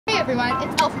everyone,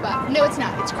 it's Alphaba. No, it's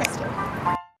not. It's Kristin.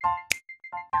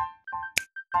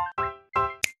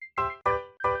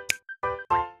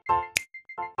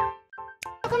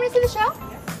 Coming to see the show?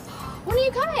 When are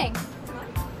you coming?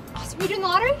 Awesome. Are you doing the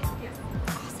lottery?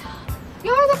 Awesome.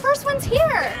 You are the first ones here.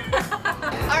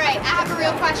 All right, I have a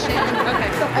real question.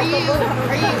 Okay. Are you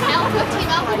Team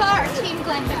Alphaba or Team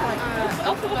Glenda?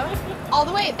 Alphaba. All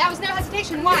the way. That was no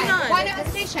hesitation. Why? Why no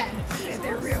hesitation?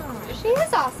 They're real. She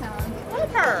is awesome.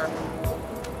 Love her.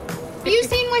 Have you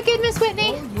seen Wicked, Miss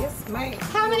Whitney? Oh, yes, ma'am.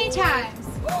 How many times?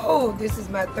 Oh, this is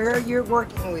my 3rd year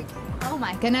working with you. Oh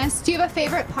my goodness. Do you have a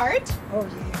favorite part? Oh,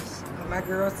 yes. My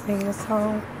girl sing the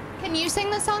song. Can you sing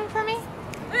the song for me?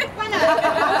 Why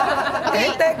not? Okay.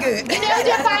 Ain't that good? You know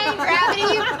Defying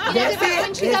Gravity? You know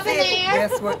when she's up in the air?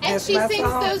 And she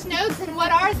sings those notes, and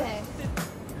what are they?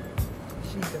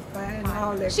 She defies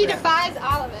all that. She defies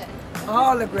all of it.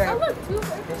 All the gravity.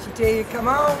 And she tell you, come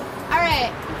on. All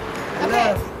right.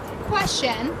 Okay.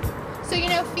 Question. So you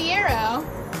know Fierro,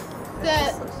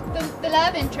 the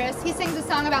love interest, he sings a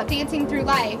song about dancing through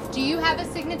life. Do you have a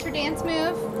signature dance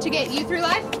move to get you through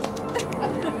life?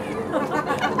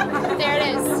 There it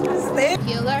is.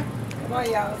 Popular. Come on,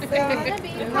 y'all. Gonna be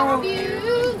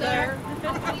popular.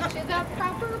 I'll teach you the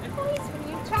proper voice when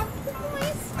you talk the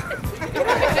voice.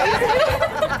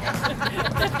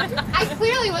 I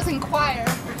clearly was in choir.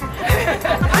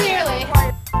 Clearly.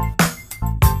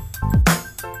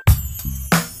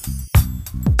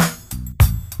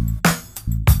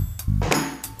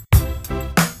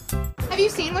 Have you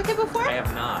seen Wicked before? I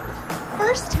have not.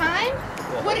 First time?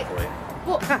 Well, hopefully.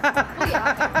 Well,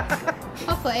 yeah.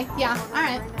 Hopefully, yeah. All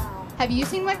right. Have you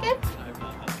seen Wicked?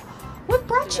 What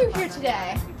brought you here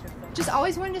today? Just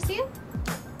always wanted to see it?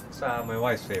 It's my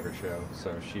wife's favorite show,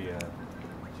 so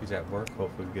she's at work.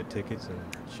 Hopefully we get tickets and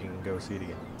she can go see it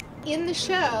again. In the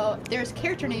show, there's a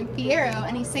character named Fierro,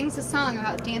 and he sings a song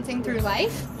about dancing through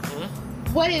life.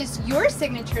 What is your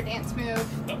signature dance move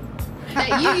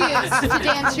that you use to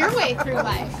dance your way through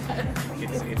life?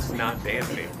 It's not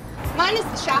dancing. Mine is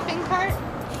the shopping cart. You know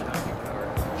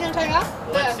what I'm talking about?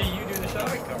 Well, let's see you do the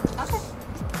shopping cart. Okay.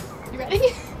 You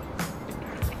ready?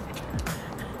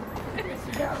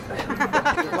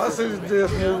 My signature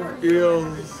dance move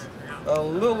is a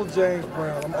little James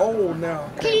Brown. I'm old now.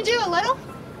 Can you do a little?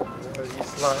 You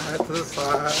slide to the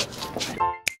side.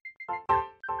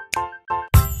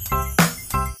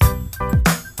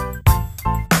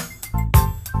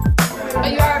 Oh,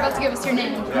 you are about to give us your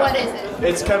name. What is it?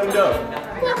 It's Kevin Doe.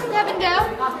 Welcome, Kevin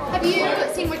Doe. Have you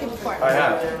seen Wicked before? I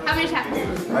have. How many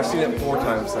times? I've seen it 4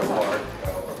 times so far.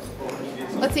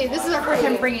 Let's see, this is our first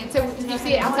time bringing it. So did you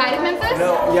see it outside of Memphis?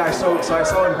 No, yeah, so I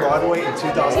saw it on Broadway in 2005,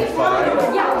 and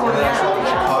then I saw it in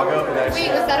Chicago, and then Wait,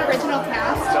 was that original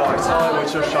cast? no, I saw it when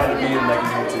she was trying to be in Megan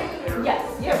Hilty. Yes.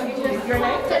 Your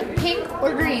name? Pink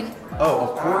or green? Oh,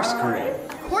 of course, green.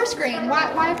 Horse green.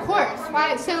 Why of course?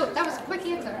 Why? So that was a quick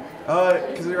answer.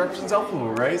 Because it represents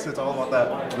Alphaba, right? So it's all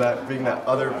about that being that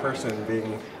other person,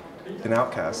 being an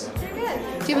outcast. Very good.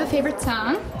 Do you have a favorite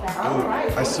song? Ooh,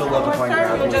 I still love Defying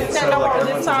Gravity. It's so like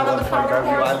everyone says I love Defying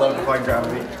Gravity. I love Defying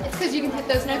Gravity. It's because you can hit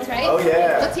those notes, right? Oh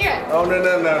yeah. Let's hear it. Oh no.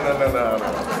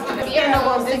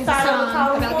 Fierro sings a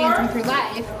song about dancing through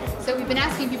life. So we've been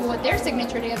asking people what their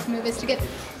signature dance move is to get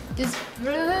this.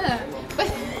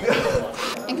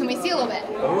 And can we see a little bit?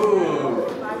 Ooh,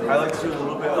 I like to do a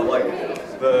little bit of like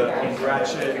the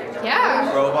ratchet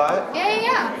robot.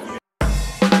 Yeah.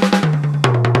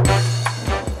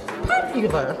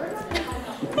 Popular.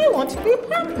 I want to be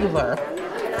popular.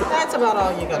 That's about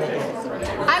all you're gonna do.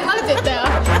 I loved it though.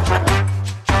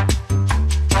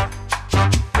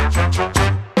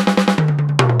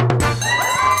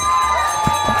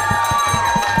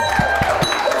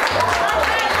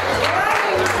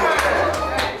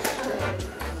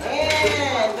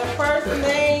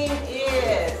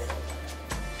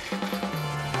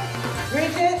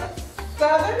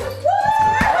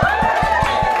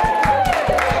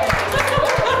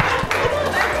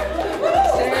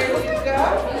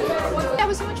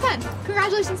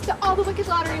 Congratulations to all the Wicked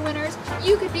lottery winners.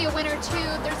 You could be a winner too.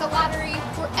 There's a lottery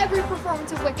for every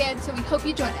performance of Wicked, so we hope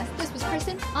you join us. This was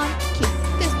Kristin on Q.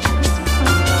 This was Kristin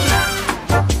on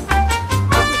Q.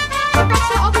 Congrats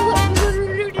to all the